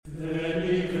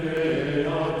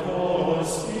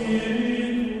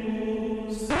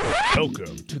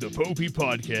to the Popey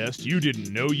Podcast you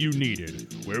didn't know you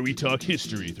needed, where we talk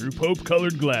history through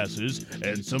Pope-colored glasses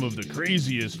and some of the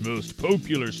craziest, most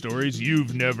popular stories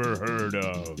you've never heard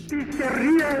of. It's a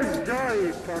real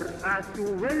joy for us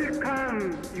to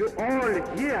welcome you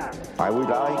all here. I would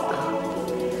like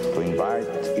to invite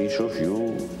each of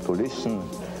you to listen.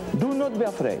 Do not be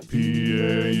afraid.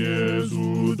 Pie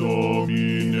Jesu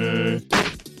Domine,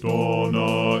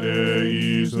 dona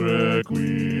eis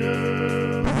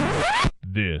requiem.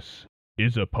 This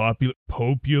is a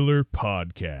popular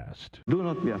podcast. Do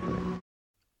not be afraid.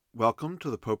 Welcome to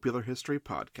the Popular History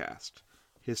Podcast,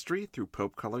 history through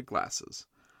Pope-colored glasses.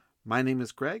 My name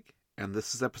is Greg, and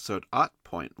this is episode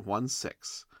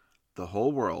 0.16, The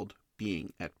Whole World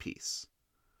Being at Peace.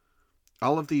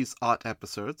 All of these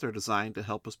episodes are designed to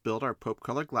help us build our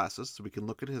Pope-colored glasses so we can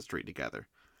look at history together.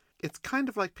 It's kind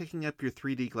of like picking up your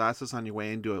 3D glasses on your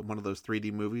way into one of those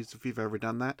 3D movies, if you've ever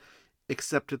done that,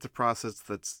 except it's a process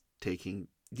that's taking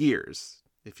years,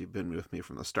 if you've been with me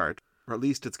from the start, or at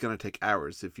least it's going to take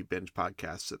hours if you binge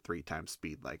podcasts at 3 times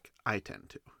speed like I tend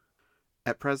to.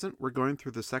 At present, we're going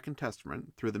through the Second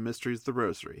Testament through the mysteries of the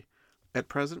Rosary. Via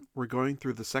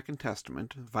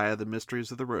the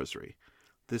mysteries of the Rosary.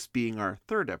 This being our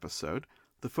third episode,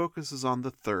 the focus is on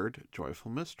the third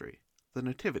joyful mystery, the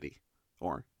Nativity,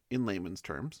 or, in layman's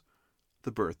terms,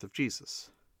 the birth of Jesus.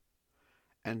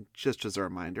 And just as a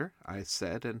reminder, I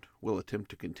said, and will attempt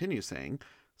to continue saying,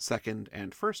 Second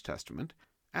and First Testament,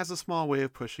 as a small way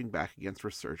of pushing back against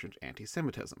resurgent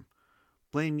anti-Semitism.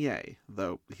 Blame Ye,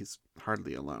 though he's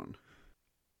hardly alone.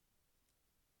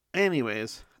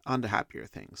 Anyways, on to happier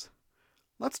things.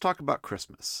 Let's talk about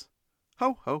Christmas.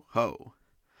 Ho, ho, ho.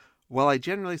 While I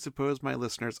generally suppose my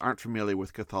listeners aren't familiar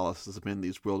with Catholicism in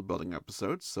these world-building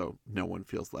episodes, so no one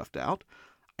feels left out,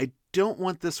 I don't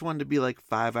want this one to be like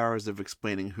 5 hours of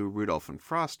explaining who Rudolph and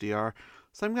Frosty are,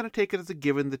 so I'm going to take it as a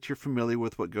given that you're familiar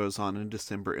with what goes on in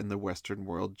December in the Western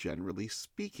world, generally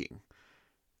speaking.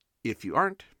 If you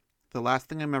aren't, the last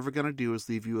thing I'm ever going to do is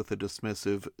leave you with a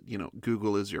dismissive,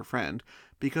 Google is your friend,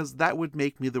 because that would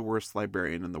make me the worst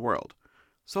librarian in the world.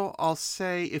 So I'll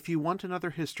say, if you want another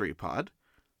history pod,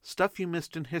 Stuff You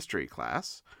Missed in History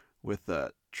class, with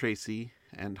Tracy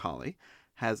and Holly,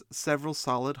 has several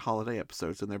solid holiday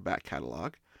episodes in their back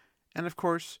catalog. And of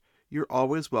course, you're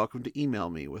always welcome to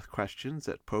email me with questions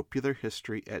at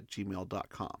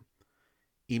popularhistory@gmail.com.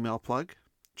 Email plug?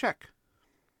 Check.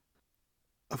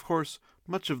 Of course,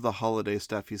 much of the holiday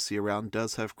stuff you see around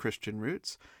does have Christian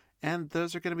roots, and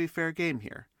those are going to be fair game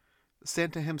here.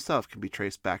 Santa himself can be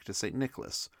traced back to St.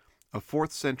 Nicholas, a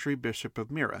 4th century bishop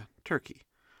of Myra, Turkey.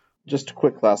 Just a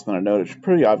quick last-minute note, it should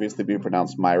pretty obviously be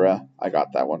pronounced Myra. I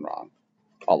got that one wrong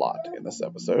a lot in this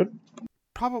episode.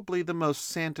 Probably the most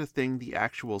Santa thing the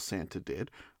actual Santa did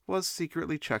was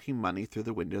secretly chucking money through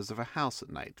the windows of a house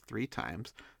at night 3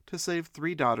 times to save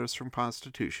 3 daughters from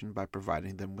prostitution by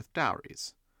providing them with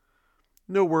dowries.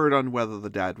 No word on whether the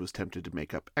dad was tempted to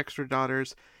make up extra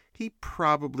daughters. He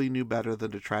probably knew better than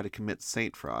to try to commit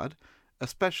saint fraud,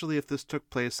 especially if this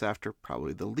took place after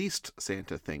probably the least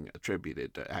Santa thing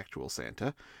attributed to actual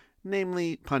Santa,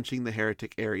 namely punching the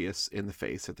heretic Arius in the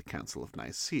face at the Council of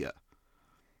Nicaea.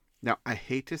 Now, I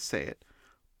hate to say it,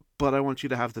 but I want you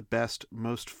to have the best,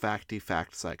 most facty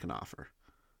facts I can offer.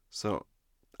 So,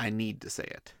 I need to say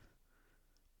it.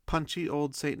 Punchy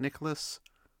old St. Nicholas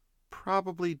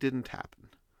probably didn't happen.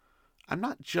 I'm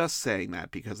not just saying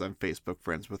that because I'm Facebook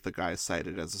friends with the guy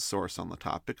cited as a source on the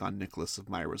topic on Nicholas of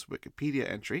Myra's Wikipedia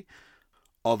entry,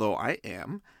 although I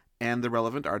am, and the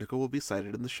relevant article will be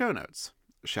cited in the show notes.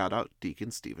 Shout out Deacon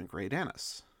Stephen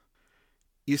Gradanis.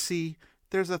 You see,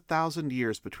 there's 1,000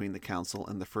 years between the council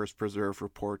and the first preserved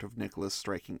report of Nicholas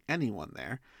striking anyone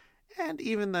there, and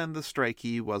even then the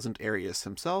strikee wasn't Arius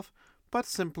himself, but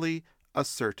simply a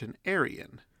certain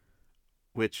Arian,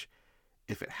 which,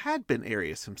 if it had been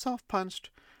Arius himself punched,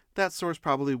 that source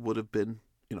probably would have been,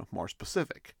 more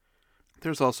specific.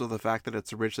 There's also the fact that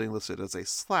it's originally listed as a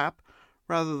slap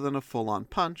rather than a full-on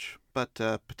punch, but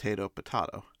potato.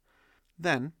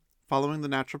 Then, following the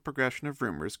natural progression of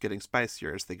rumors getting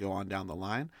spicier as they go on down the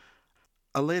line,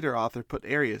 a later author put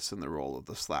Arius in the role of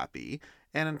the slappee,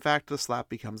 and in fact the slap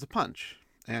becomes a punch,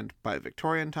 and by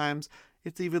Victorian times,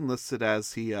 it's even listed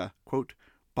as he, quote,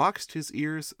 boxed his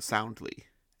ears soundly,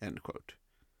 end quote.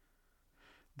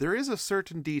 There is a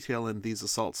certain detail in these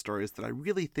assault stories that I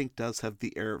really think does have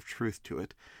the air of truth to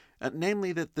it,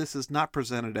 namely that this is not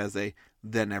presented as a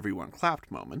then everyone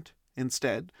clapped moment.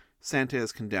 Instead, Santa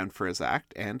is condemned for his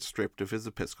act and stripped of his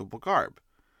episcopal garb.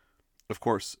 Of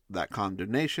course, that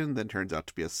condemnation then turns out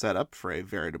to be a setup for a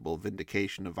veritable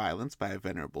vindication of violence by a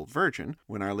venerable virgin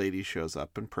when Our Lady shows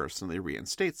up and personally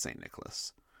reinstates St.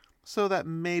 Nicholas. So that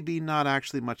may be not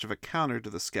actually much of a counter to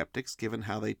the skeptics, given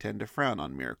how they tend to frown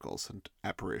on miracles and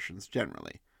apparitions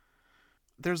generally.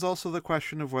 There's also the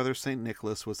question of whether St.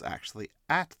 Nicholas was actually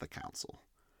at the council.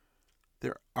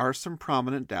 There are some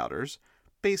prominent doubters,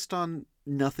 based on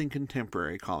nothing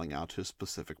contemporary calling out his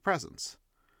specific presence.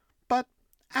 But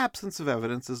absence of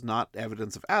evidence is not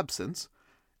evidence of absence,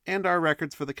 and our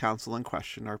records for the council in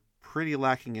question are pretty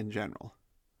lacking in general.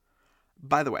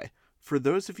 By the way, for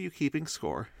those of you keeping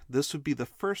score, this would be the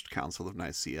first Council of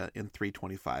Nicaea in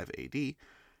 325 AD,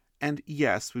 and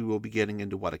yes, we will be getting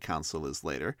into what a council is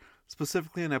later,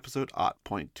 specifically in episode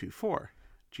 0.24,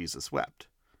 Jesus Wept.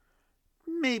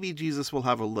 Maybe Jesus will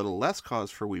have a little less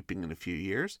cause for weeping in a few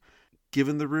years,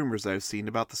 given the rumors I've seen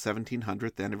about the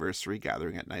 1700th anniversary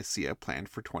gathering at Nicaea planned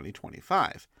for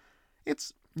 2025.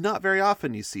 It's not very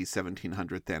often you see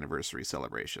 1700th anniversary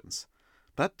celebrations.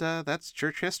 But that's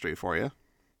church history for you.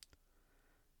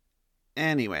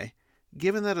 Anyway,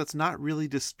 given that it's not really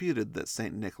disputed that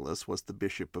St. Nicholas was the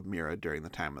bishop of Myra during the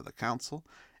time of the council,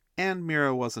 and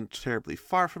Myra wasn't terribly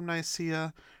far from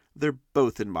Nicaea, they're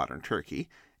both in modern Turkey,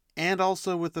 and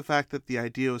also with the fact that the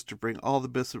idea was to bring all the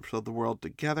bishops of the world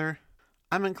together,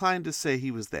 I'm inclined to say he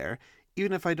was there,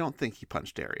 even if I don't think he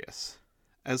punched Arius,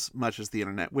 as much as the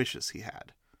internet wishes he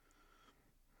had.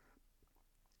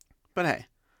 But hey,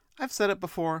 I've said it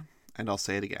before, and I'll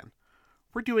say it again.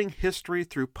 We're doing history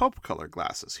through Pope color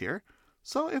glasses here,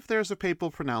 so if there's a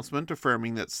papal pronouncement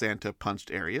affirming that Santa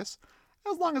punched Arius,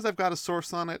 as long as I've got a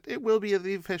source on it, it will be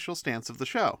the official stance of the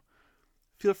show.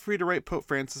 Feel free to write Pope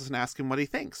Francis and ask him what he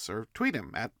thinks, or tweet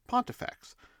him at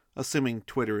Pontifex, assuming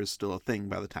Twitter is still a thing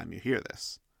by the time you hear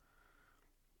this.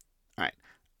 Alright,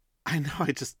 I know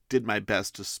I just did my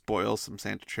best to spoil some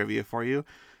Santa trivia for you,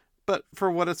 but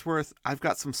for what it's worth, I've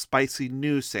got some spicy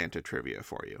new Santa trivia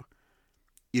for you.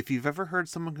 If you've ever heard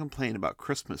someone complain about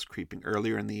Christmas creeping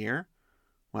earlier in the year,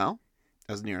 well,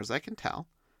 as near as I can tell,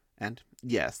 and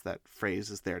yes, that phrase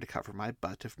is there to cover my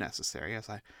butt if necessary, as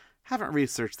I haven't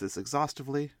researched this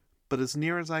exhaustively, but as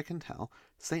near as I can tell,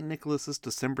 St. Nicholas's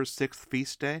December 6th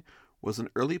feast day was an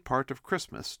early part of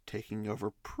Christmas, taking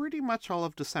over pretty much all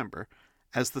of December,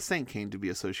 as the saint came to be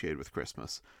associated with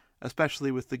Christmas,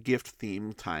 especially with the gift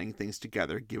theme tying things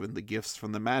together given the gifts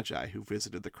from the Magi who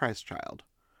visited the Christ child.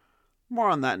 More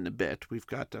on that in a bit. We've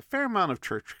got a fair amount of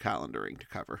church calendaring to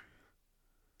cover.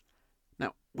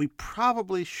 Now, we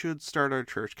probably should start our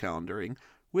church calendaring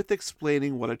with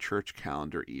explaining what a church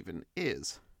calendar even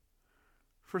is.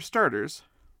 For starters,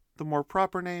 the more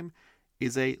proper name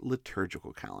is a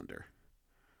liturgical calendar.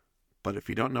 But if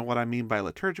you don't know what I mean by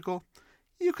liturgical,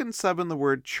 you can sub in the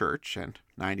word church, and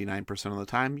 99% of the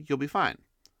time you'll be fine.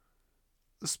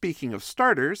 Speaking of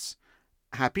starters,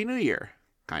 Happy New Year,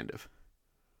 kind of.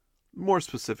 More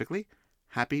specifically,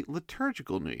 Happy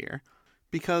Liturgical New Year,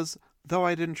 because though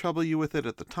I didn't trouble you with it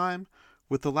at the time,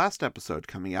 with the last episode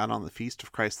coming out on the Feast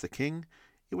of Christ the King,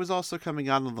 it was also coming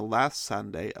out on the last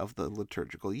Sunday of the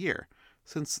liturgical year,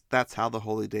 since that's how the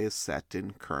holy day is set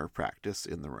in current practice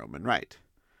in the Roman Rite.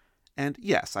 And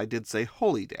yes, I did say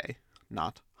holy day,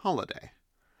 not holiday.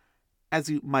 As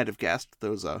you might have guessed,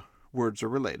 those words are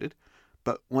related,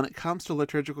 but when it comes to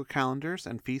liturgical calendars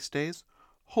and feast days,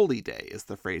 holy day is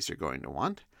the phrase you're going to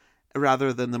want,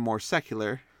 rather than the more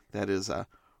secular, that is,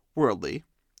 worldly,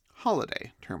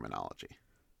 holiday terminology.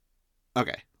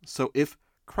 Okay, so if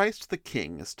Christ the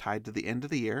King is tied to the end of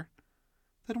the year,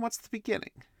 then what's the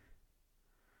beginning?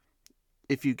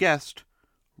 If you guessed,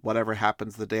 whatever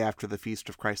happens the day after the Feast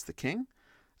of Christ the King,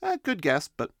 good guess,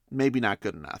 but maybe not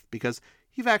good enough, because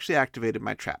you've actually activated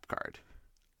my trap card.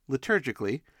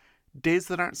 Liturgically, days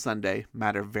that aren't Sunday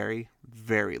matter very,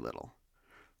 very little.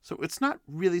 So it's not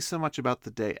really so much about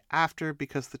the day after,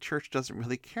 because the church doesn't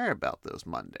really care about those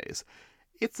Mondays.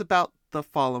 It's about the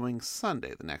following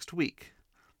Sunday, the next week,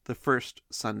 the first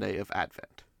Sunday of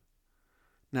Advent.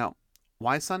 Now,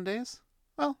 why Sundays?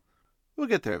 Well, we'll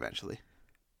get there eventually.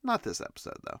 Not this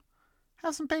episode, though.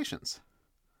 Have some patience.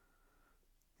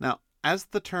 Now, as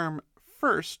the term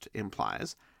first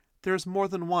implies, there's more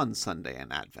than one Sunday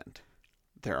in Advent.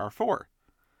 There are 4.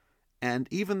 And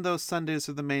even though Sundays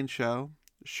are the main show,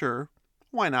 sure,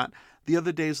 why not? The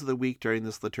other days of the week during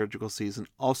this liturgical season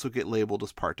also get labeled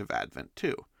as part of Advent,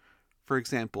 too. For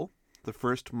example, the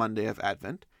first Monday of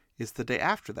Advent is the day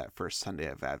after that first Sunday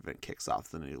of Advent kicks off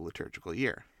the new liturgical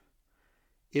year.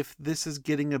 If this is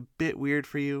getting a bit weird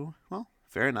for you, well,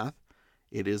 fair enough.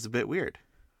 It is a bit weird.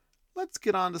 Let's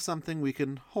get on to something we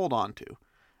can hold on to.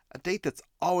 A date that's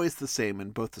always the same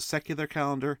in both the secular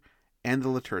calendar and the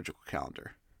liturgical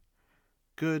calendar.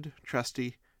 Good,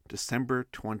 trusty December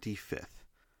 25th,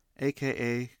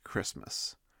 aka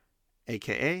Christmas,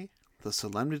 aka the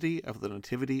solemnity of the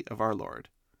Nativity of our Lord.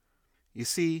 You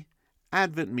see,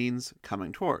 Advent means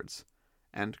coming towards,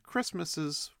 and Christmas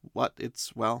is what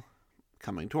it's, well,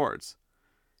 coming towards.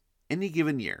 Any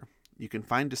given year, you can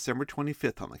find December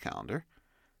 25th on the calendar.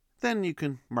 Then you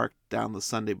can mark down the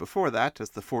Sunday before that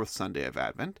as the fourth Sunday of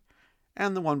Advent,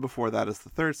 and the one before that as the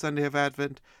third Sunday of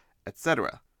Advent,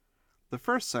 etc. The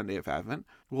first Sunday of Advent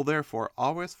will therefore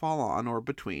always fall on or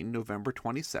between November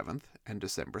 27th and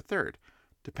December 3rd,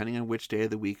 depending on which day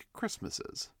of the week Christmas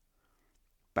is.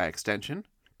 By extension,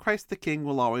 Christ the King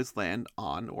will always land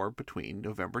on or between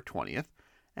November 20th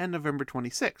and November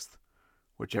 26th,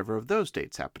 whichever of those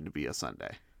dates happen to be a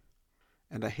Sunday.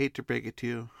 And I hate to break it to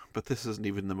you, but this isn't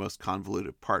even the most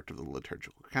convoluted part of the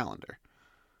liturgical calendar.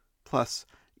 Plus,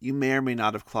 you may or may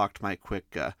not have clocked my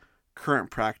quick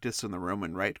current practice in the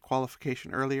Roman Rite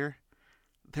qualification earlier.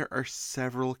 There are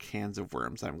several cans of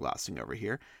worms I'm glossing over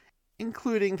here,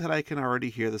 including that I can already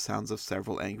hear the sounds of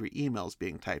several angry emails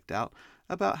being typed out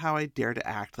about how I dare to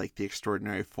act like the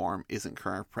extraordinary form isn't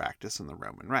current practice in the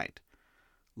Roman Rite.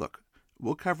 Look,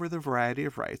 we'll cover the variety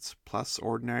of rites, plus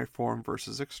ordinary form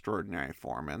versus extraordinary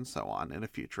form, and so on in a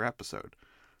future episode.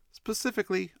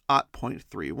 Specifically,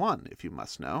 .31, if you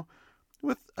must know,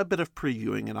 with a bit of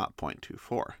previewing in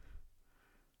 .24.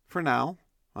 For now,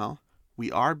 well,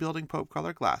 we are building Pope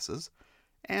color glasses,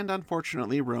 and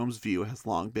unfortunately Rome's view has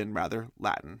long been rather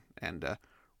Latin and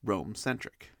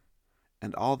Rome-centric.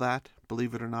 And all that,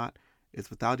 believe it or not, is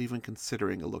without even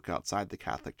considering a look outside the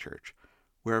Catholic Church,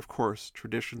 where of course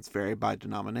traditions vary by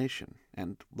denomination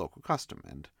and local custom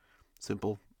and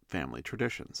simple family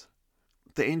traditions.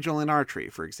 The angel in our tree,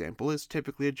 for example, is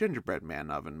typically a gingerbread man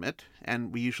oven mitt,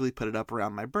 and we usually put it up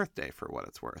around my birthday for what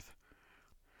it's worth.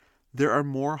 There are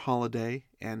more holiday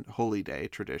and holy day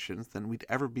traditions than we'd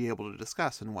ever be able to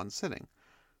discuss in one sitting.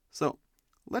 So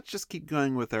let's just keep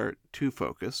going with our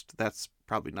two-focused, that's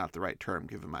probably not the right term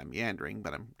given my meandering,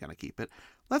 but I'm going to keep it.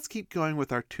 Let's keep going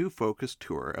with our two-focused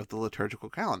tour of the liturgical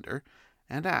calendar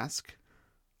and ask,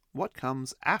 what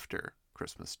comes after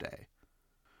Christmas Day?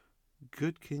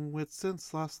 Good King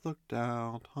Wenceslas looked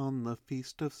out on the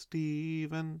feast of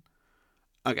Stephen.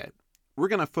 Okay, we're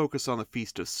going to focus on the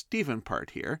feast of Stephen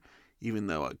part here, even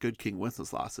though good King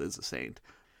Wenceslas is a saint.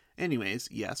 Anyways,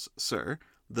 yes, sir,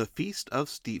 the feast of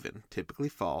Stephen typically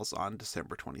falls on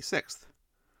December 26th.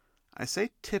 I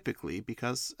say typically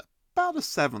because about a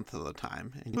seventh of the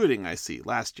time, including I see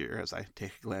last year as I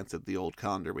take a glance at the old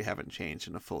calendar we haven't changed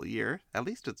in a full year, at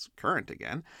least it's current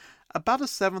again, about a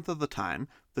seventh of the time,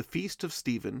 the feast of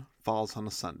Stephen falls on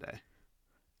a Sunday.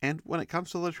 And when it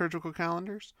comes to liturgical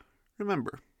calendars,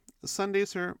 remember, the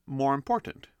Sundays are more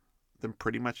important than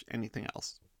pretty much anything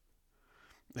else.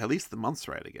 At least the month's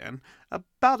right again.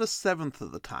 About a seventh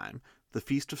of the time, the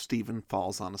feast of Stephen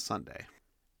falls on a Sunday.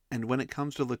 And when it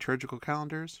comes to liturgical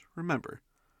calendars, remember,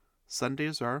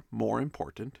 Sundays are more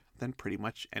important than pretty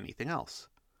much anything else.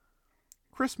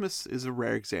 Christmas is a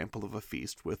rare example of a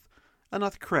feast with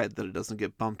enough cred that it doesn't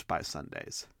get bumped by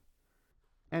Sundays.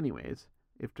 Anyways,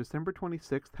 if December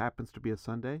 26th happens to be a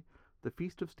Sunday, the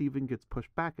Feast of Stephen gets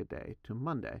pushed back a day to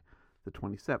Monday, the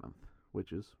 27th,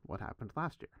 which is what happened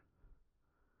last year.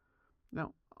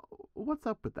 Now, what's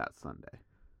up with that Sunday?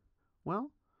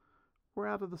 Well, we're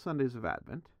out of the Sundays of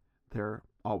Advent. There are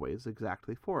always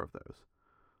exactly 4 of those.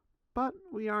 But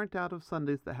we aren't out of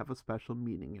Sundays that have a special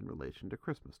meaning in relation to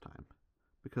Christmas time,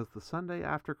 because the Sunday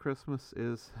after Christmas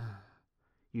is,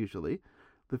 usually,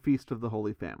 the Feast of the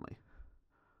Holy Family.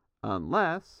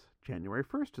 Unless January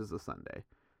 1st is a Sunday,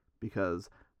 because,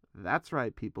 that's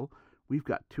right people, we've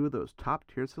got 2 of those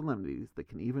top-tier solemnities that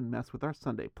can even mess with our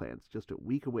Sunday plans just a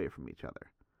week away from each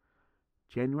other.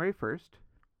 January 1st,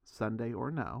 Sunday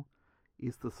or no,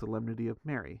 is the Solemnity of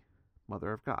Mary,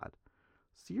 Mother of God.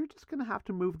 So you're just going to have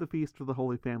to move the Feast of the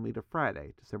Holy Family to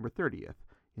Friday, December 30th,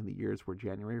 in the years where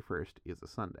January 1st is a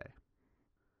Sunday.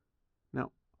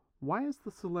 Now, why is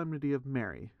the Solemnity of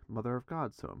Mary, Mother of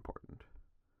God, so important?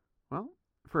 Well,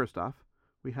 first off,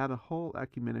 we had a whole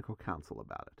ecumenical council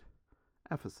about it,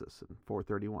 Ephesus in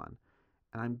 431,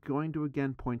 and I'm going to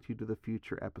again point you to the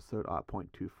future episode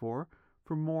 0.24 for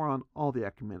more on all the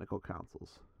ecumenical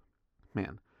councils.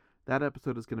 Man, that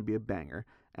episode is going to be a banger,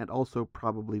 and also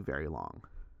probably very long.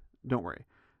 Don't worry,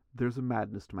 there's a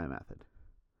madness to my method.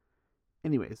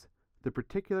 Anyways, the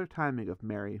particular timing of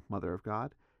Mary, Mother of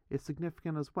God, is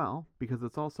significant as well, because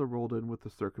it's also rolled in with the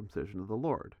circumcision of the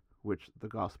Lord, which the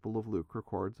Gospel of Luke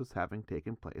records as having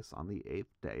taken place on the 8th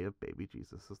day of baby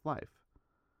Jesus' life.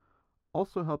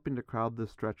 Also helping to crowd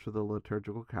this stretch of the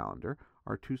liturgical calendar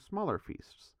are two smaller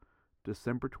feasts,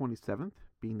 December 27th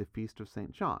being the Feast of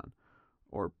St. John,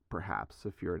 or perhaps,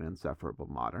 if you're an insufferable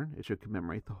modern, it should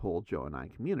commemorate the whole Johannine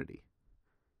community.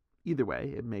 Either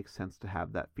way, it makes sense to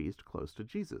have that feast close to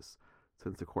Jesus,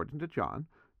 since according to John,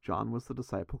 John was the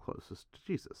disciple closest to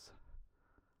Jesus.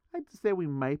 I'd say we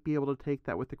might be able to take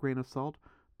that with a grain of salt,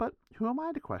 but who am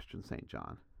I to question St.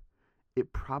 John?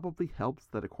 It probably helps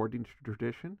that according to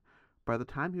tradition, by the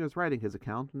time he was writing his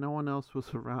account, no one else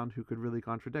was around who could really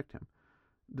contradict him.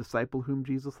 Disciple whom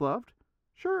Jesus loved?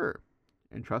 Sure.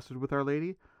 Entrusted with Our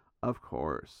Lady? Of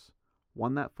course.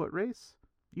 Won that foot race?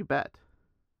 You bet.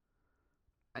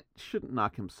 I shouldn't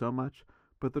knock him so much,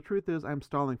 but the truth is I'm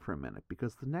stalling for a minute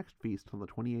because the next feast on the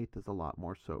 28th is a lot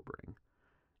more sobering.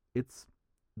 It's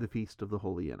the Feast of the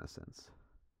Holy Innocents.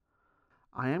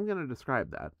 I am going to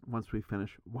describe that once we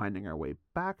finish winding our way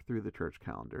back through the church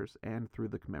calendars and through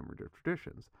the commemorative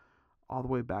traditions, all the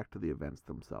way back to the events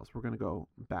themselves. We're going to go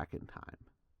back in time.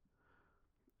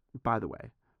 By the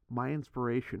way, my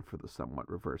inspiration for the somewhat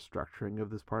reverse structuring of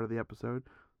this part of the episode,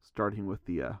 starting with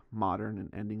the modern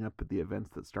and ending up at the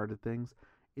events that started things,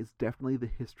 is definitely the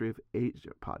History of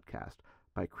Asia podcast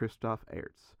by Christoph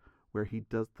Ertz, where he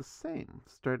does the same,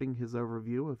 starting his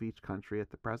overview of each country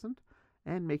at the present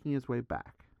and making his way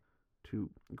back, to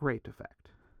great effect.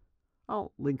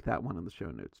 I'll link that one in the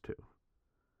show notes too.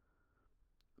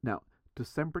 Now,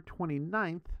 December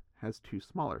 29th has two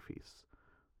smaller feasts,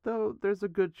 though there's a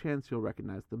good chance you'll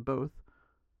recognize them both.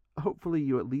 Hopefully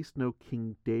you at least know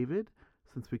King David,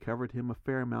 since we covered him a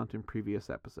fair amount in previous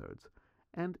episodes.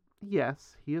 And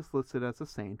yes, he is listed as a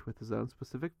saint with his own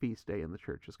specific feast day in the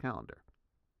church's calendar.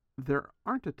 There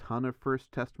aren't a ton of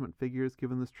First Testament figures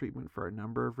given this treatment for a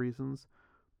number of reasons,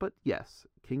 but yes,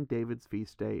 King David's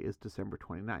feast day is December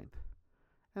 29th,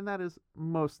 and that is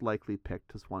most likely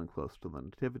picked as one close to the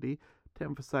Nativity to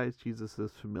emphasize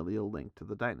Jesus' familial link to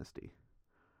the dynasty.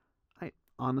 I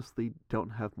honestly don't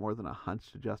have more than a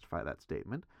hunch to justify that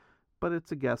statement, but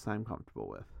it's a guess I'm comfortable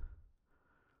with.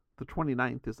 The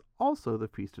 29th is also the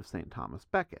feast of St. Thomas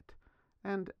Becket,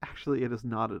 and actually it is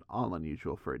not at all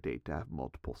unusual for a date to have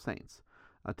multiple saints.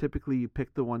 Typically you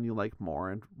pick the one you like more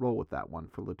and roll with that one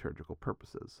for liturgical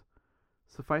purposes.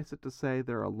 Suffice it to say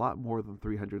there are a lot more than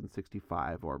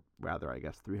 365, or rather I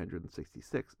guess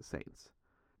 366 saints.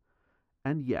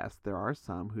 And yes, there are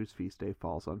some whose feast day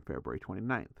falls on February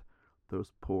 29th,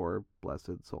 those poor,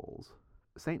 blessed souls.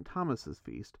 St. Thomas's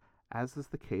feast, as is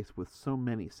the case with so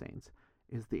many saints,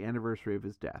 is the anniversary of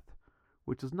his death,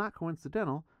 which is not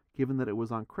coincidental given that it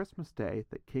was on Christmas Day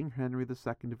that King Henry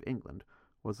II of England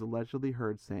was allegedly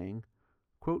heard saying,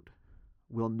 quote,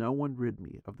 "Will no one rid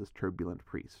me of this turbulent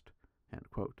priest?" End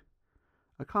quote.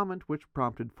 A comment which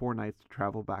prompted 4 knights to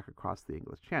travel back across the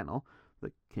English Channel,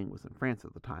 the king was in France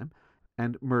at the time,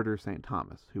 and murder St.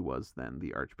 Thomas, who was then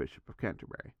the Archbishop of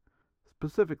Canterbury.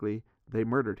 Specifically, they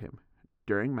murdered him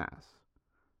during Mass.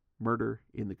 Murder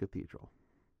in the cathedral.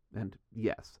 And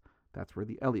yes, that's where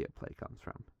the Eliot play comes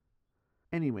from.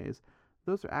 Anyways,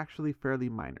 those are actually fairly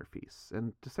minor feasts,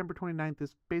 and December 29th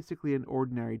is basically an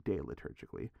ordinary day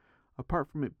liturgically, apart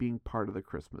from it being part of the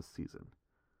Christmas season.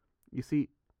 You see,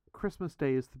 Christmas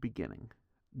Day is the beginning,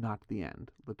 not the end,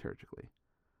 liturgically.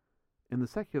 In the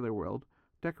secular world,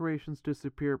 decorations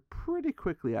disappear pretty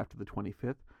quickly after the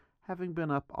 25th, having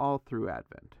been up all through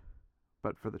Advent.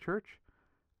 But for the Church,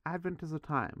 Advent is a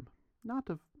time, not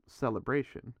of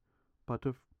celebration, but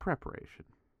of preparation.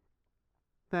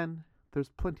 Then, there's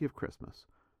plenty of Christmas,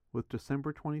 with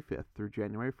December 25th through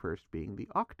January 1st being the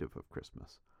octave of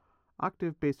Christmas.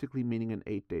 Octave basically meaning an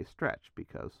 8-day stretch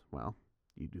because, well,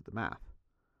 you do the math.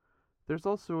 There's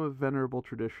also a venerable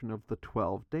tradition of the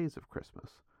 12 days of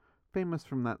Christmas, famous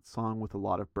from that song with a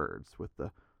lot of birds, with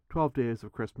the 12 days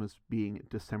of Christmas being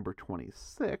December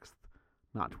 26th,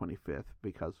 not 25th,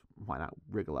 because why not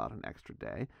wriggle out an extra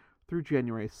day, through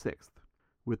January 6th,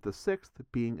 with the 6th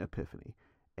being Epiphany,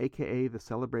 aka the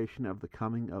celebration of the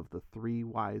coming of the 3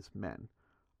 wise men,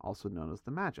 also known as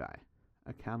the Magi,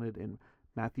 accounted in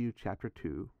Matthew chapter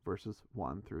 2, verses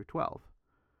 1 through 12.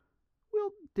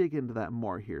 We'll dig into that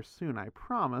more here soon, I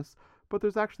promise, but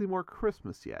there's actually more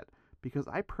Christmas yet, because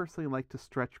I personally like to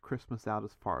stretch Christmas out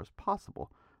as far as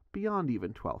possible, beyond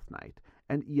even Twelfth Night.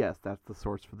 And yes, that's the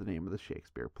source for the name of the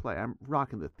Shakespeare play. I'm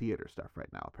rocking the theater stuff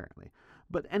right now, apparently.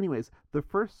 But anyways, the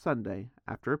first Sunday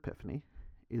after Epiphany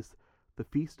is the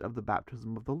Feast of the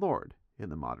Baptism of the Lord in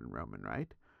the modern Roman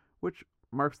Rite, which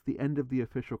marks the end of the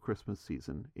official Christmas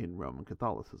season in Roman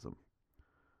Catholicism.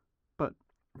 But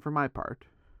for my part,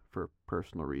 for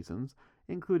personal reasons,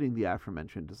 including the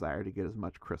aforementioned desire to get as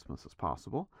much Christmas as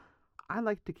possible, I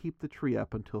like to keep the tree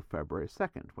up until February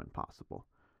 2nd when possible,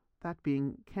 that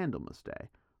being Candlemas Day,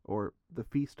 or the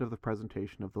Feast of the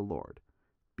Presentation of the Lord,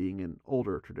 being an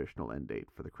older traditional end date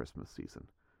for the Christmas season,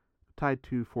 tied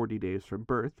to 40 days from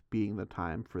birth being the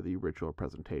time for the ritual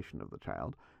presentation of the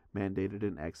child, mandated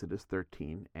in Exodus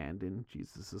 13 and, in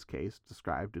Jesus' case,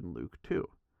 described in Luke 2.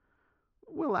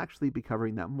 We'll actually be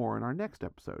covering that more in our next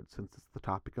episode, since it's the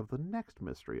topic of the next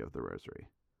mystery of the Rosary.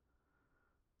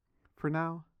 For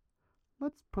now,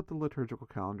 let's put the liturgical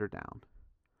calendar down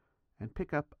and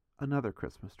pick up another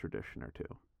Christmas tradition or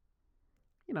two.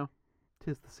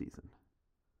 'Tis the season.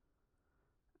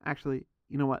 Actually,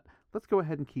 you know what? Let's go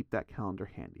ahead and keep that calendar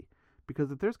handy,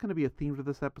 because if there's going to be a theme to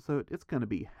this episode, it's going to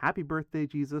be Happy Birthday,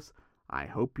 Jesus. I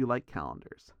hope you like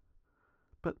calendars.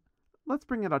 But let's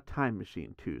bring out a time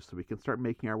machine, too, so we can start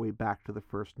making our way back to the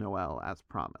first Noel as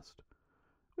promised.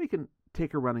 We can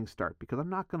take a running start, because I'm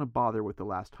not going to bother with the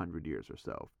last 100 years or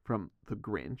so, from The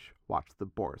Grinch, watch the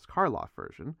Boris Karloff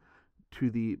version, to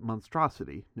the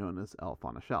monstrosity known as Elf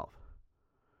on a Shelf.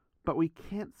 But we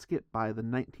can't skip by the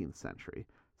 19th century,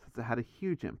 since it had a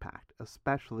huge impact,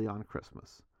 especially on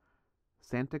Christmas.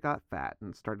 Santa got fat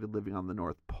and started living on the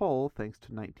North Pole thanks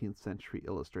to 19th century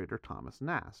illustrator Thomas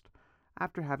Nast,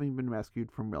 after having been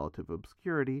rescued from relative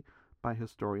obscurity by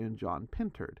historian John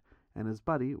Pintard and his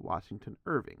buddy Washington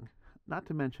Irving, not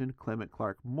to mention Clement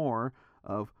Clarke Moore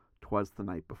of 'Twas the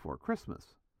Night Before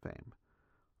Christmas fame.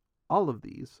 All of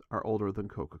these are older than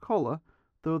Coca-Cola,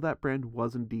 though that brand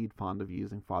was indeed fond of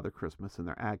using Father Christmas in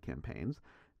their ad campaigns.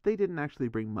 They didn't actually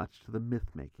bring much to the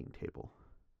myth-making table.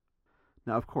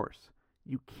 Now, of course,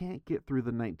 you can't get through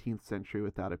the 19th century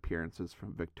without appearances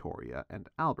from Victoria and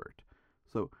Albert,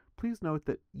 so please note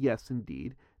that, yes,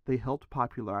 indeed, they helped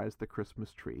popularize the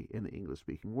Christmas tree in the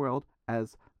English-speaking world,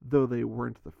 as, though they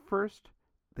weren't the first,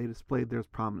 they displayed theirs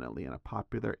prominently in a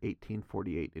popular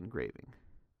 1848 engraving.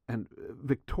 And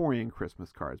Victorian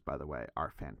Christmas cards, by the way,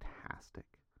 are fantastic.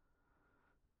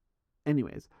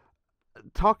 Anyways,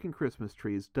 talking Christmas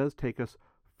trees does take us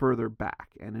further back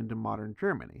and into modern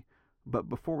Germany. But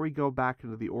before we go back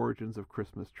into the origins of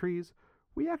Christmas trees,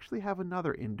 we actually have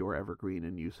another indoor evergreen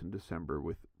in use in December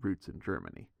with roots in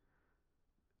Germany: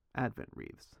 Advent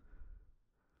wreaths.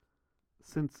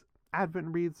 Since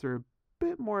Advent wreaths are a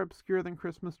bit more obscure than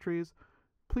Christmas trees,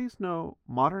 please know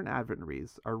modern Advent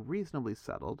wreaths are reasonably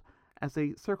settled as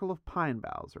a circle of pine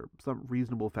boughs, or some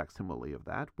reasonable facsimile of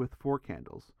that, with 4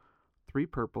 candles, 3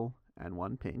 purple and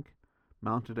 1 pink,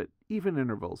 mounted at even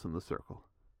intervals in the circle.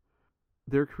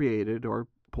 They're created or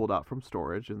pulled out from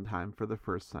storage in time for the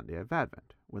first Sunday of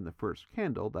Advent, when the first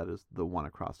candle, that is the one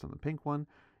across from the pink one,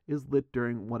 is lit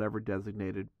during whatever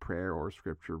designated prayer or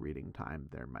scripture reading time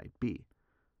there might be.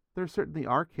 There certainly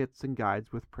are kits and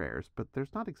guides with prayers, but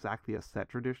there's not exactly a set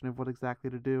tradition of what exactly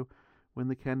to do when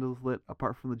the candle is lit,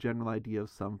 apart from the general idea of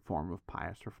some form of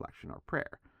pious reflection or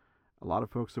prayer. A lot of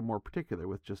folks are more particular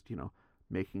with just,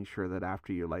 making sure that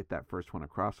after you light that first one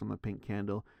across from the pink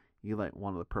candle, you light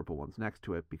one of the purple ones next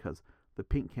to it, because the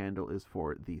pink candle is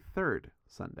for the third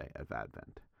Sunday of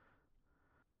Advent.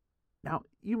 Now,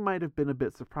 you might have been a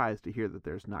bit surprised to hear that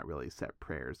there's not really set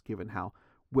prayers, given how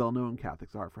well-known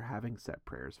Catholics are for having set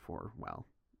prayers for,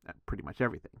 pretty much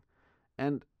everything.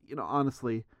 And,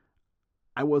 honestly,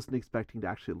 I wasn't expecting to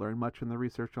actually learn much in the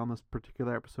research on this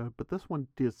particular episode, but this one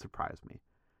did surprise me.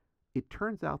 It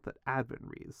turns out that Advent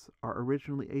wreaths are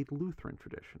originally a Lutheran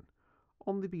tradition,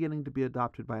 only beginning to be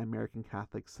adopted by American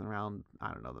Catholics around,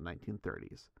 the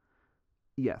 1930s.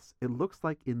 Yes, it looks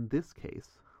like in this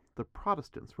case, the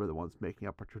Protestants were the ones making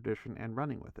up a tradition and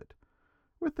running with it,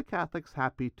 with the Catholics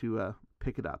happy to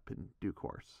pick it up in due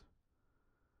course.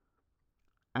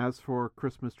 As for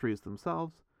Christmas trees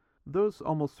themselves, those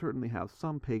almost certainly have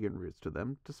some pagan roots to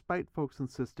them, despite folks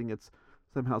insisting it's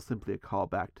somehow simply a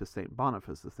callback to St.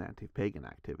 Boniface's anti-pagan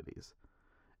activities.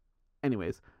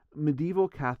 Anyways, medieval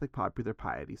Catholic popular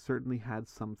piety certainly had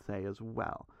some say as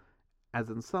well, as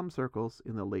in some circles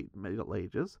in the late Middle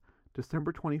Ages,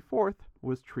 December 24th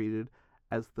was treated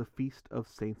as the feast of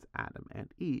Saints Adam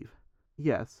and Eve.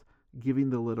 Yes, giving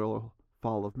the literal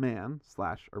fall of man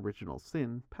 / original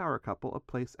sin power couple a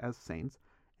place as saints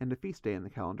and a feast day in the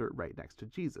calendar right next to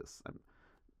Jesus.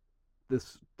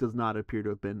 This does not appear to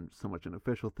have been so much an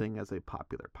official thing as a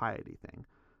popular piety thing.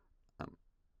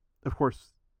 Of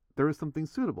course, there is something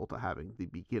suitable to having the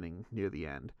beginning near the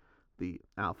end, the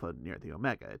alpha near the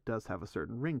omega. It does have a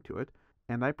certain ring to it,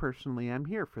 and I personally am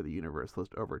here for the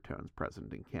universalist overtones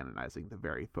present in canonizing the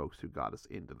very folks who got us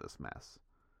into this mess.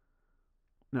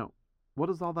 Now, what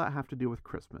does all that have to do with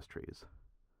Christmas trees?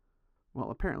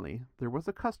 Well, apparently, there was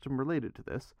a custom related to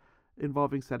this,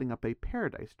 involving setting up a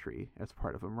paradise tree as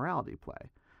part of a morality play,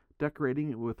 decorating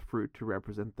it with fruit to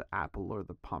represent the apple or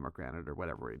the pomegranate or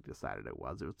whatever we decided it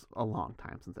was. It was a long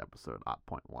time since episode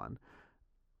 0.1.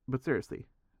 But seriously,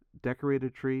 decorate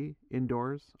a tree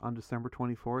indoors on December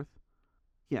 24th?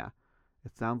 Yeah,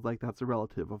 it sounds like that's a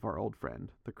relative of our old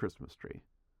friend, the Christmas tree.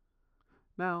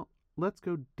 Now, let's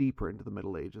go deeper into the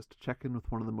Middle Ages to check in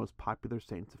with one of the most popular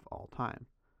saints of all time,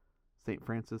 St.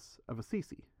 Francis of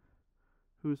Assisi,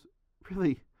 who's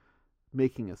really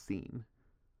making a scene.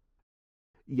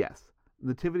 Yes,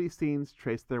 nativity scenes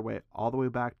trace their way all the way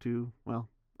back to, well,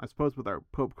 I suppose with our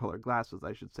Pope-colored glasses,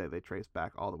 I should say they trace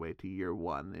back all the way to year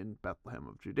 1 in Bethlehem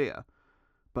of Judea.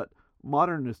 But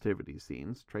modern nativity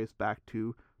scenes trace back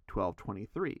to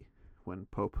 1223, when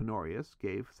Pope Honorius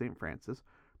gave St. Francis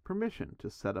permission to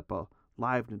set up a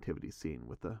live nativity scene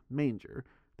with a manger,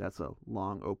 that's a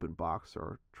long open box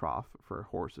or trough for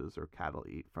horses or cattle to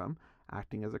eat from,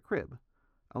 acting as a crib,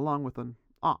 along with an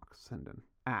ox and an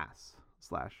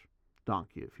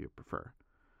ass/donkey if you prefer.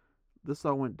 This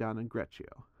all went down in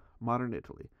Greccio, modern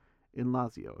Italy, in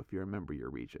Lazio if you remember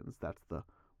your regions. That's the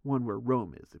one where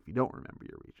Rome is if you don't remember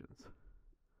your regions.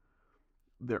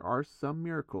 There are some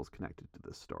miracles connected to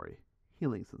this story,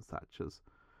 healings and such, as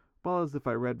well as, if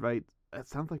I read right, it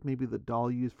sounds like maybe the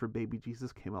doll used for baby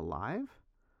Jesus came alive?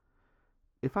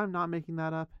 If I'm not making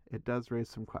that up, it does raise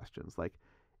some questions, like,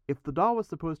 if the doll was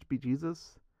supposed to be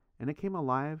Jesus, and it came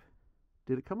alive,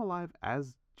 did it come alive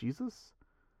as Jesus?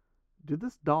 Did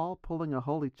this doll pulling a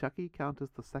Holy Chucky count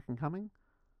as the second coming?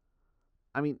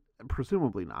 I mean,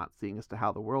 presumably not, seeing as to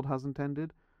how the world hasn't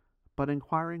ended, but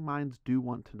inquiring minds do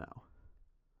want to know.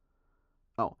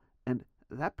 Oh, and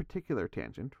that particular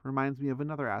tangent reminds me of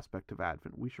another aspect of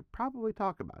Advent we should probably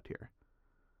talk about here.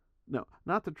 No,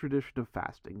 not the tradition of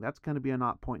fasting. That's going to be a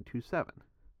 0.27.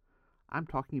 I'm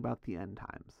talking about the end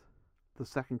times, the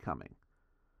second coming.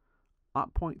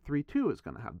 0.32 is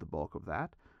going to have the bulk of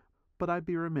that, but I'd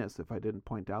be remiss if I didn't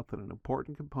point out that an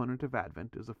important component of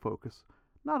Advent is a focus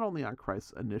not only on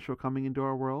Christ's initial coming into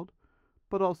our world,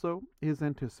 but also his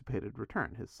anticipated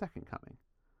return, his second coming.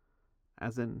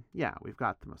 As in, yeah, we've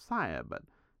got the Messiah, but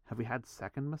have we had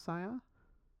second Messiah?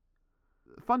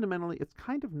 Fundamentally, it's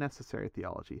kind of necessary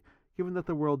theology, given that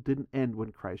the world didn't end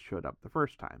when Christ showed up the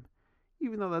first time,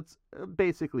 even though that's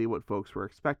basically what folks were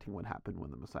expecting would happen when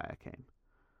the Messiah came.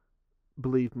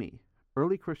 Believe me,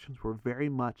 early Christians were very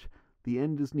much the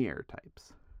end is near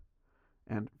types.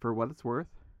 And for what it's worth,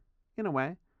 in a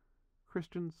way,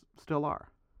 Christians still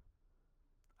are.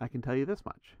 I can tell you this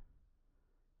much.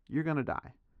 You're going to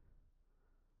die.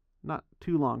 Not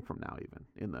too long from now, even,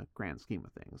 in the grand scheme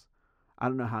of things. I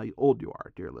don't know how old you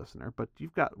are, dear listener, but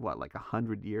you've got, like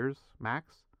 100 years,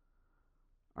 max?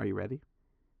 Are you ready?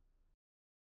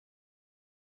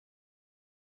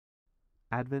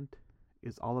 Advent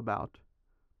is all about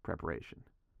preparation.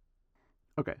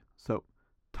 Okay, so,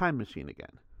 time machine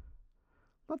again.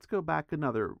 Let's go back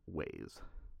another ways.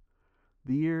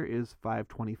 The year is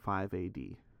 525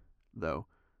 AD, though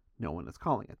no one is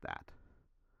calling it that.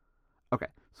 Okay,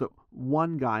 so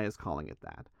one guy is calling it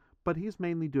that, but he's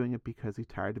mainly doing it because he's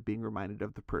tired of being reminded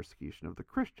of the persecution of the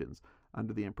Christians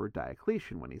under the Emperor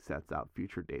Diocletian when he sets out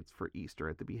future dates for Easter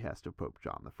at the behest of Pope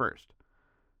John I.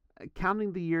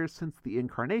 Counting the years since the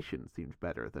Incarnation seems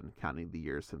better than counting the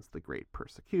years since the Great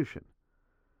Persecution.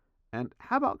 And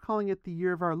how about calling it the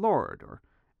Year of Our Lord, or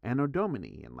Anno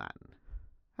Domini in Latin?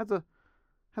 Has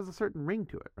a certain ring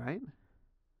to it, right?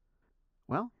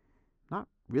 Well, not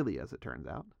really, as it turns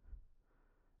out.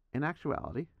 In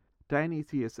actuality,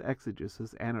 Dionysius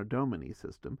Exiguus' Anno Domini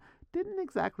system didn't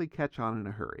exactly catch on in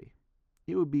a hurry.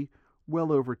 It would be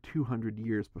well over 200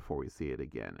 years before we see it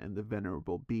again in the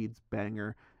Venerable Bede's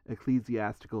banger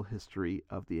Ecclesiastical History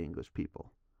of the English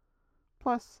People.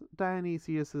 Plus,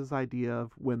 Dionysius' idea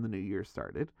of when the new year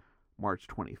started, March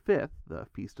 25th, the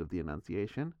Feast of the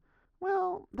Annunciation,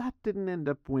 well, that didn't end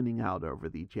up winning out over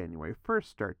the January 1st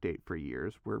start date for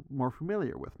years we're more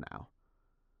familiar with now.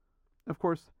 Of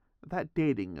course, that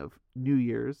dating of New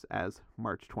Year's as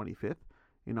March 25th,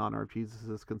 in honor of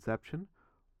Jesus' conception,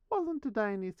 wasn't a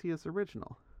Dionysius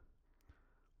original.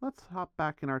 Let's hop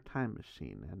back in our time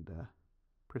machine and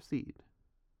proceed.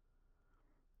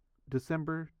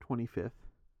 December 25th,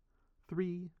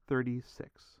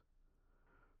 336.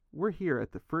 We're here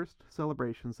at the first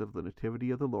celebrations of the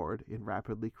Nativity of the Lord in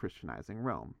rapidly Christianizing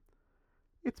Rome.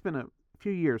 It's been a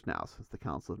few years now since the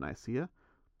Council of Nicaea,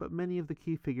 but many of the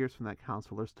key figures from that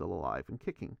council are still alive and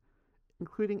kicking,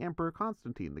 including Emperor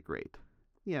Constantine the Great.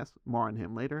 Yes, more on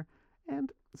him later,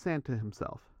 and Santa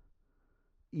himself.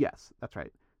 Yes, that's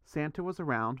right. Santa was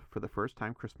around for the first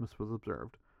time Christmas was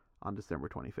observed on December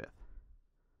 25th.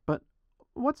 But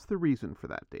what's the reason for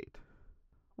that date?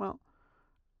 Well,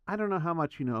 I don't know how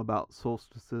much you know about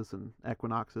solstices and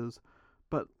equinoxes,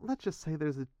 but let's just say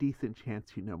there's a decent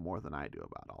chance you know more than I do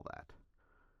about all that.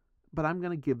 But I'm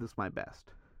going to give this my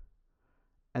best.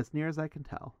 As near as I can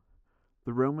tell,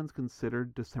 the Romans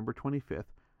considered December 25th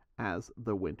as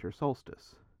the winter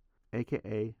solstice,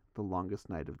 aka the longest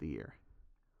night of the year.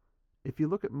 If you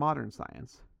look at modern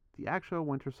science, the actual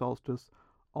winter solstice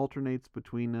alternates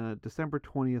between December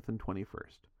 20th and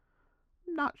 21st.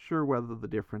 I'm not sure whether the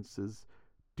difference is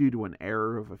due to an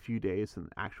error of a few days in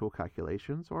actual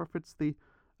calculations, or if it's the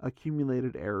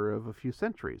accumulated error of a few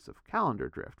centuries of calendar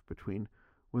drift between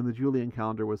when the Julian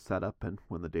calendar was set up and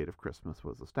when the date of Christmas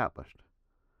was established.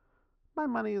 My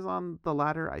money is on the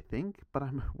latter, I think, but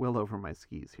I'm well over my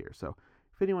skis here, so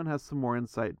if anyone has some more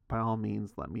insight, by all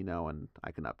means let me know and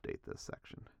I can update this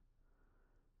section.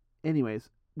 Anyways,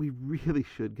 we really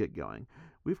should get going.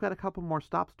 We've got a couple more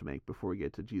stops to make before we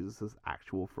get to Jesus'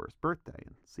 actual first birthday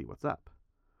and see what's up.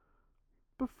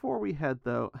 Before we head,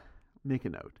 though, make a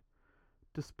note.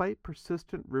 Despite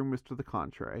persistent rumors to the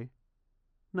contrary,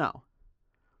 no,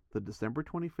 the December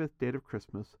 25th date of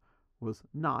Christmas was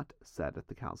not set at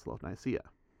the Council of Nicaea.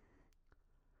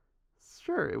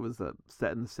 Sure, it was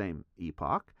set in the same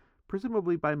epoch,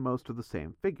 presumably by most of the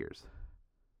same figures,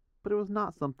 but it was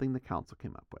not something the council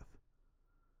came up with.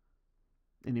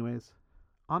 Anyways,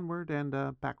 onward and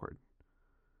backward.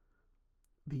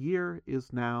 The year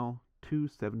is now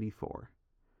 274.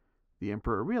 The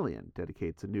Emperor Aurelian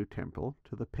dedicates a new temple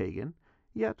to the pagan,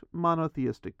 yet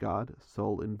monotheistic god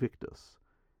Sol Invictus,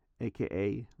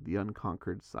 aka the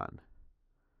Unconquered Sun.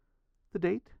 The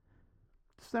date?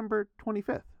 December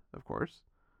 25th, of course,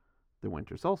 the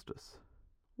winter solstice.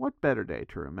 What better day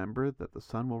to remember that the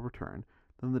sun will return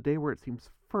than the day where it seems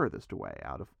furthest away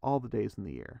out of all the days in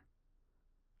the year?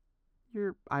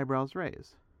 Your eyebrows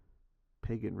raise.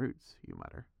 Pagan roots, you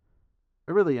mutter.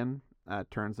 Aurelian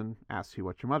turns and asks you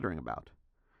what you're muttering about.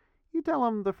 You tell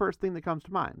him the first thing that comes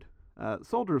to mind.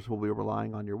 Soldiers will be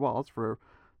relying on your walls for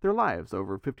their lives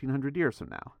over 1,500 years from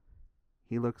now.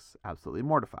 He looks absolutely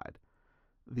mortified.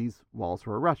 These walls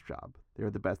were a rush job. They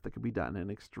are the best that could be done in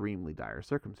extremely dire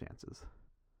circumstances.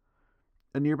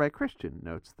 A nearby Christian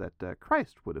notes that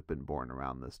Christ would have been born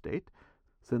around this date,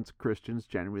 since Christians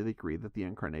generally agree that the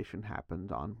incarnation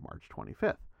happened on March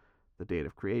 25th, the date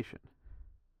of creation.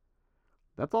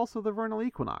 That's also the vernal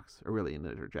equinox, Aurelian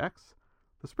interjects,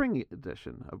 the spring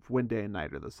edition of when day and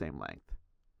night are the same length.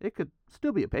 It could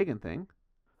still be a pagan thing.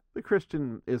 The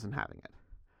Christian isn't having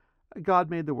it. God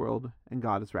made the world, and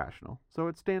God is rational, so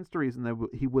it stands to reason that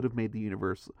he would have made the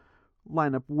universe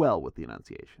line up well with the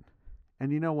Annunciation.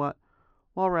 And you know what?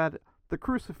 While we're at it, the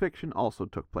crucifixion also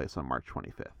took place on March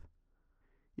 25th.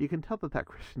 You can tell that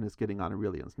Christian is getting on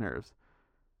Aurelian's nerves.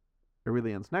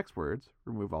 Aurelian's next words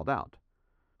remove all doubt.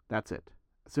 That's it.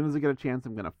 As soon as I get a chance,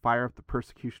 I'm going to fire up the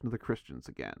persecution of the Christians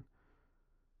again.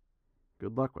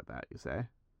 Good luck with that, you say?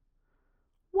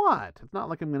 What? It's not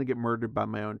like I'm going to get murdered by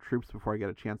my own troops before I get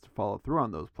a chance to follow through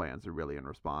on those plans, Aurelian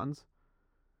responds.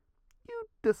 You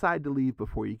decide to leave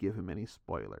before you give him any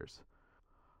spoilers.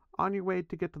 On your way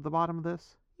to get to the bottom of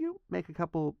this, you make a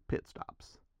couple pit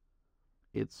stops.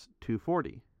 It's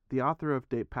 240. The author of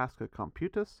De Pascha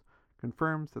Computus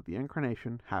confirms that the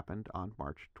incarnation happened on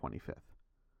March 25th.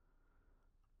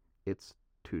 It's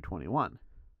 221.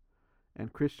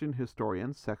 And Christian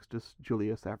historian Sextus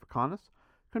Julius Africanus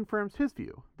confirms his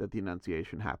view that the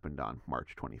Annunciation happened on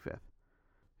March 25th.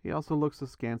 He also looks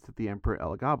askance at the Emperor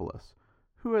Elagabalus,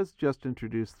 who has just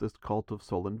introduced this cult of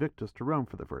Sol Invictus to Rome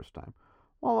for the first time,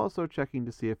 while also checking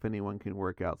to see if anyone can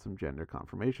work out some gender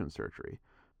confirmation surgery,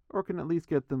 or can at least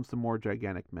get them some more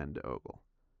gigantic men to ogle.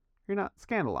 You're not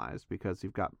scandalized because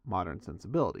you've got modern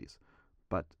sensibilities,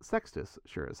 but Sextus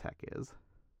sure as heck is.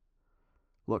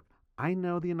 Look, I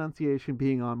know the Annunciation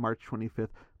being on March 25th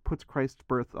puts Christ's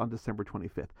birth on December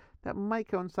 25th. That might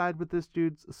coincide with this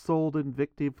dude's Sol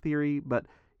Invictus theory, but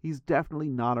he's definitely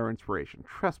not our inspiration.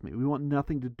 Trust me, we want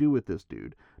nothing to do with this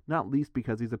dude, not least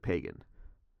because he's a pagan.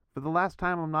 For the last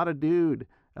time, I'm not a dude,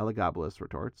 Elagabalus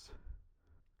retorts.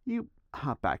 You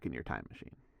hop back in your time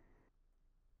machine.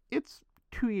 It's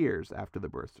 2 years after the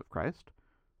birth of Christ,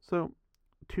 so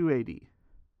 2 AD.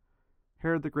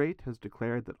 Herod the Great has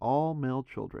declared that all male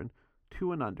children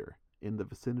 2 and under in the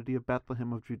vicinity of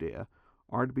Bethlehem of Judea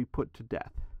are to be put to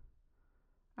death.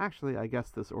 Actually, I guess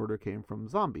this order came from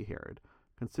Zombie Herod,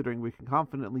 considering we can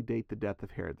confidently date the death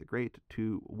of Herod the Great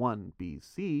to 1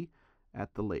 BC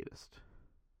at the latest.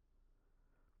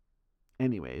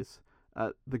 Anyways,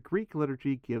 the Greek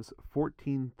liturgy gives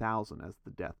 14,000 as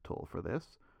the death toll for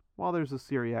this, while there's a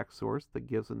Syriac source that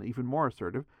gives an even more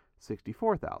assertive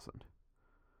 64,000.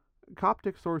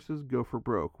 Coptic sources go for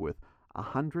broke with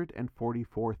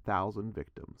 144,000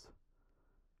 victims.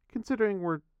 Considering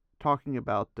we're talking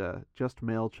about just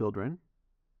male children,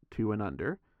 2 and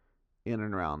under, in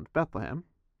and around Bethlehem,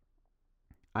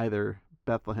 either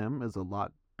Bethlehem is a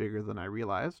lot bigger than I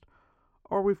realized,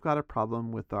 or we've got a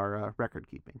problem with our record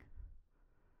keeping.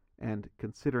 And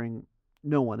considering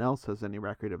no one else has any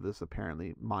record of this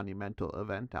apparently monumental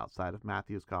event outside of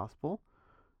Matthew's Gospel,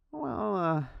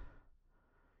 well,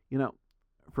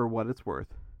 for what it's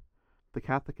worth, the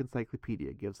Catholic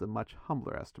Encyclopedia gives a much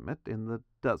humbler estimate in the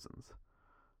dozens.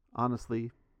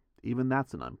 Honestly, even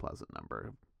that's an unpleasant number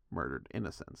of murdered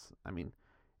innocents. I mean,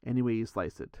 any way you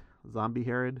slice it, Zombie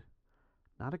Herod,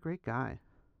 not a great guy.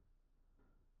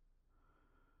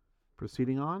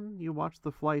 Proceeding on, you watch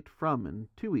the flight from and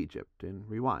to Egypt in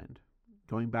Rewind.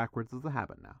 Going backwards is a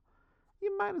habit now.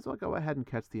 You might as well go ahead and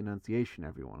catch the Annunciation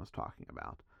everyone was talking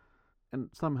about. And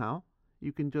somehow,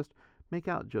 you can just make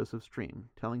out Joseph's dream,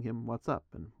 telling him what's up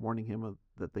and warning him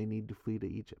that they need to flee to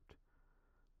Egypt.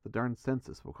 The darn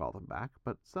census will call them back,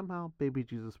 but somehow baby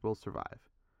Jesus will survive.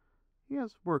 He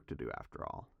has work to do after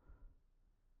all.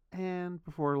 And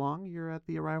before long, you're at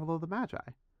the arrival of the Magi.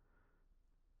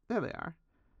 There they are.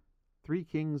 3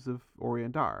 kings of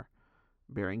Orient are.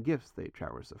 Bearing gifts they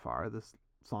traverse afar. This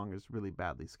song is really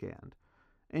badly scanned.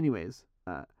 Anyways,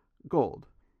 gold,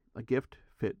 a gift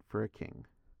fit for a king.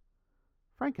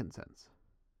 Frankincense,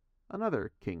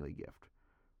 another kingly gift.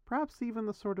 Perhaps even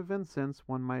the sort of incense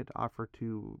one might offer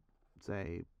to,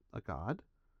 say, a god.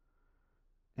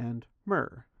 And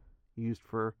myrrh, used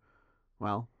for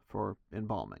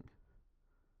embalming.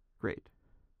 Great.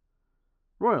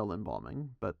 Royal embalming,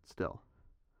 but still.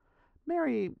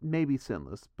 Mary may be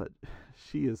sinless, but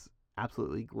she is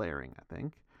absolutely glaring, I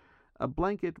think. A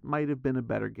blanket might have been a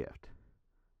better gift.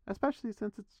 Especially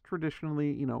since it's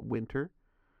traditionally, winter,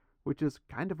 which is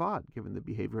kind of odd given the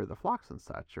behavior of the flocks and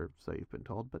such, or so you've been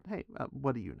told, but hey,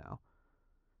 what do you know?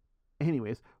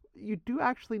 Anyways, you do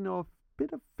actually know a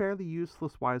bit of fairly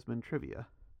useless wise men trivia.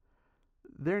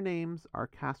 Their names are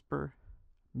Caspar,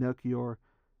 Melchior,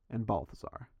 and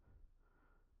Balthazar.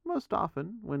 Most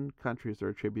often, when countries are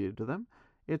attributed to them,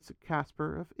 it's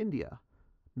Caspar of India,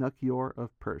 Melchior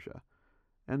of Persia,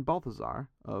 and Balthazar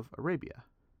of Arabia.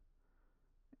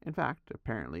 In fact,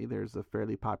 apparently there's a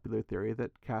fairly popular theory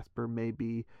that Caspar may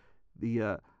be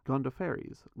the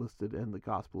Gondophares listed in the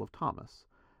Gospel of Thomas,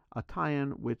 a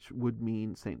tie-in which would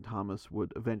mean St. Thomas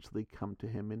would eventually come to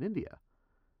him in India.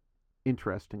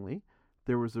 Interestingly,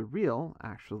 there was a real,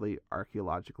 actually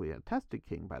archaeologically attested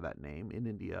king by that name in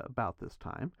India about this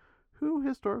time, who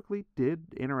historically did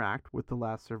interact with the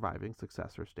last surviving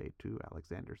successor state to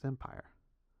Alexander's empire.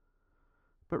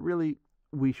 But really,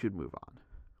 we should move on.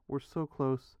 We're so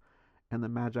close, and the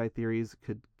Magi theories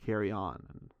could carry on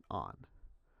and on.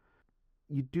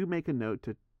 You do make a note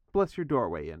to bless your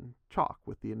doorway in chalk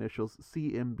with the initials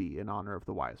CMB in honor of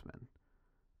the wise men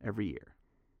every year.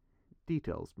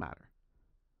 Details matter.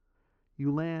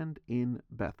 You land in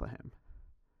Bethlehem,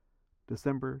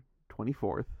 December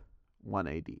 24th, 1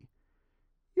 AD.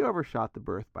 You overshot the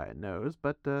birth by a nose,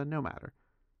 but no matter.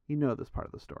 You know this part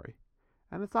of the story.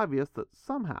 And it's obvious that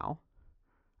somehow,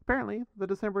 apparently, the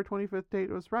December 25th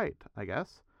date was right, I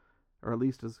guess. Or at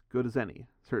least as good as any.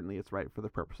 Certainly it's right for the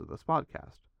purpose of this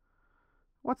podcast.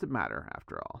 What's it matter,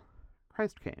 after all?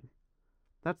 Christ came.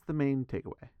 That's the main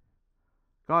takeaway.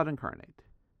 God incarnate.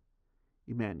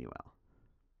 Emmanuel.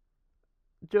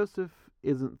 Joseph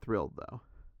isn't thrilled, though.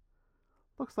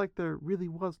 Looks like there really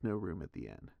was no room at the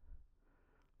inn.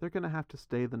 They're going to have to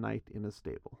stay the night in a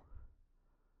stable.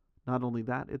 Not only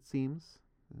that, it seems,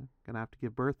 they're going to have to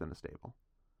give birth in a stable.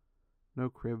 No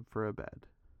crib for a bed.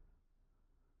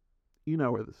 You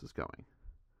know where this is going.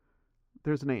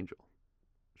 There's an angel,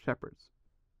 shepherds,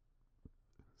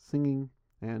 singing,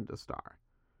 and a star.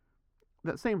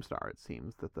 That same star, it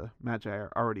seems, that the Magi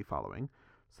are already following,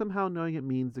 somehow knowing it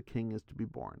means a king is to be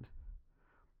born.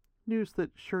 News that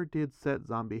sure did set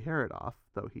Zombie Herod off,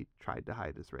 though he tried to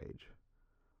hide his rage.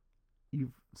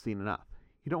 You've seen enough.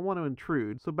 You don't want to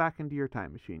intrude, so back into your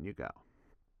time machine you go.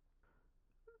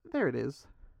 There it is,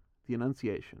 the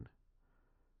Annunciation.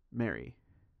 Mary,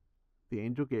 the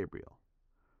angel Gabriel.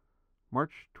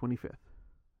 March 25th,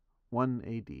 1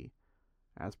 AD,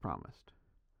 as promised.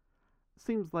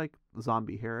 Seems like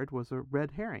Zombie Herod was a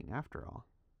red herring after all.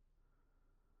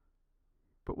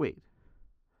 But wait.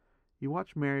 You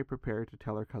watch Mary prepare to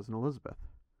tell her cousin Elizabeth,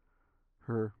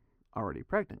 her already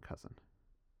pregnant cousin.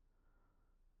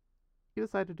 You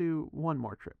decide to do one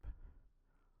more trip.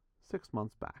 6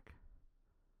 months back.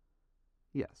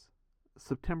 Yes,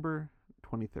 September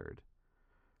 23rd.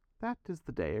 That is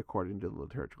the day, according to the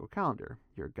liturgical calendar,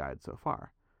 your guide so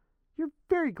far. You're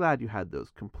very glad you had those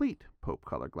complete Pope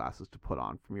color glasses to put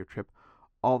on from your trip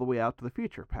all the way out to the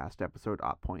future past episode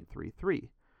 0.33.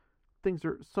 Things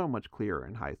are so much clearer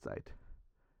in hindsight.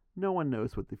 No one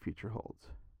knows what the future holds.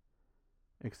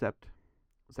 Except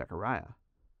Zechariah,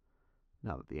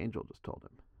 now that the angel just told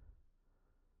him.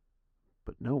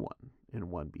 But no one in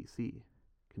 1 BC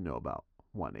can know about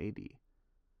 1 AD.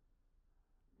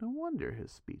 No wonder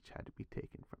his speech had to be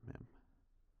taken from him.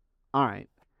 Alright,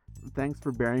 thanks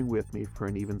for bearing with me for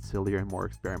an even sillier and more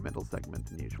experimental segment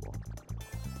than usual.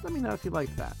 Let me know if you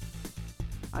like that.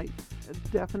 I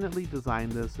definitely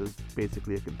designed this as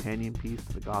basically a companion piece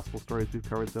to the gospel stories we've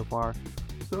covered so far,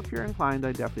 so if you're inclined,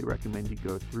 I definitely recommend you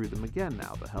go through them again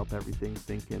now to help everything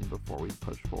sink in before we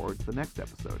push forward to the next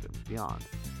episode and beyond.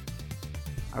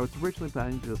 I was originally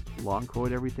planning to just long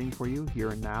quote everything for you here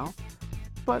and now,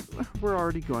 but we're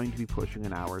already going to be pushing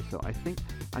an hour, so I think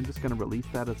I'm just going to release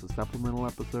that as a supplemental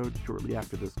episode shortly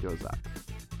after this goes up.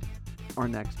 Our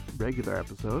next regular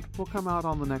episode will come out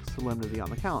on the next solemnity on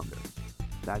the calendar,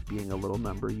 that being a little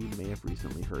number you may have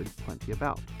recently heard plenty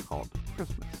about, called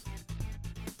Christmas.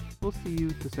 We'll see you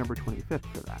December 25th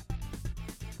for that,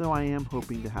 though I am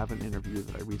hoping to have an interview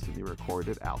that I recently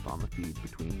recorded out on the feed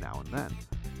between now and then,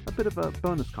 a bit of a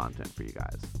bonus content for you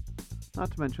guys, not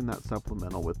to mention that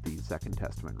supplemental with the Second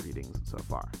Testament readings so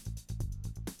far.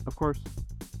 Of course,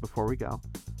 before we go,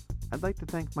 I'd like to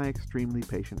thank my extremely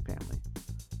patient family,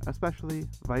 especially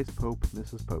Vice Pope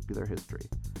Mrs. Popular History,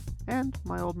 and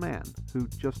my old man, who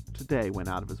just today went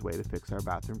out of his way to fix our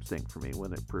bathroom sink for me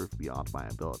when it proved beyond my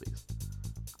abilities.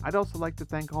 I'd also like to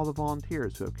thank all the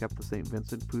volunteers who have kept the St.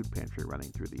 Vincent Food Pantry running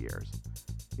through the years.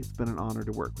 It's been an honor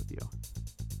to work with you.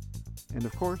 And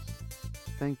of course,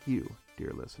 thank you,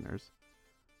 dear listeners.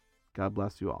 God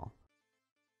bless you all.